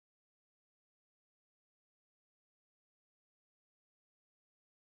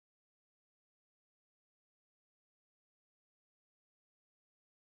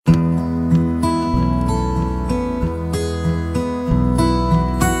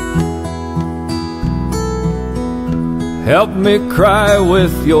Help me cry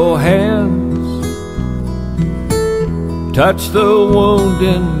with your hands. Touch the wound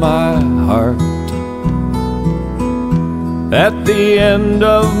in my heart. At the end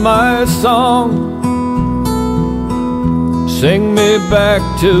of my song, sing me back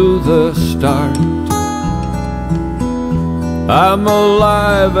to the start. I'm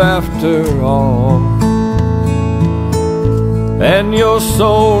alive after all, and your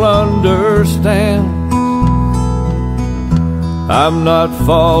soul understands. I'm not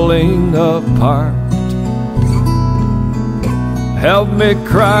falling apart. Help me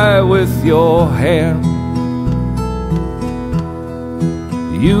cry with your hand.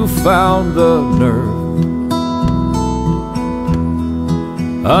 You found the nerve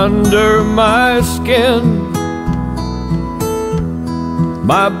under my skin,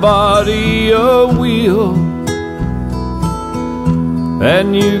 my body a wheel,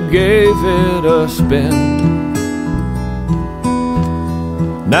 and you gave it a spin.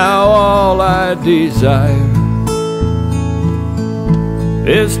 Now all I desire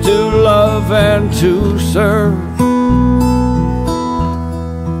is to love and to serve,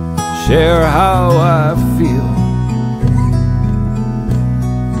 share how I feel.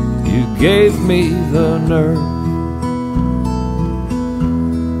 You gave me the nerve.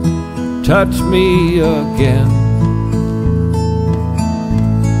 Touch me again.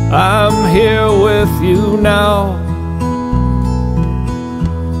 I'm here with you now,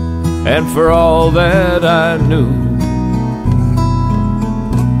 and for all that I knew,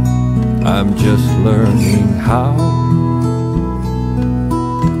 I'm just learning how.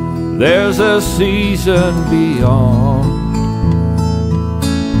 There's a season beyond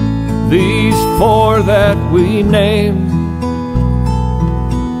these four that we name.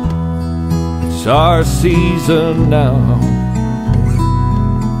 It's our season now.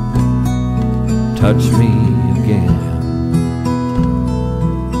 Touch me again.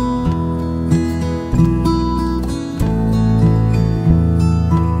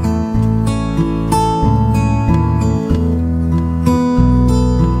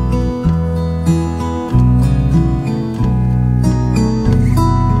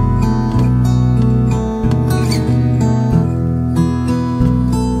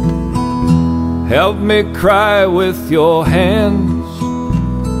 Help me cry with your hands.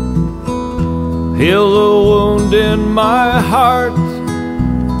 Heal the wound in my heart.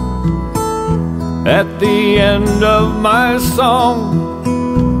 At the end of my song,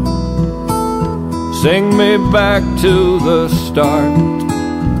 sing me back to the start.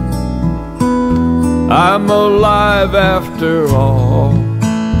 I'm alive after all,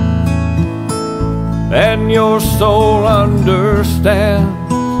 and your soul understands.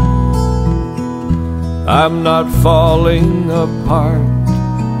 I'm not falling apart.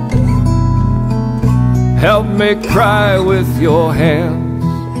 Help me cry with your hands.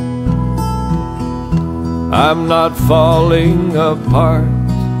 I'm not falling apart.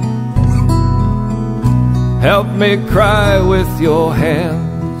 Help me cry with your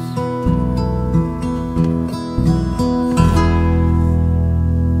hands.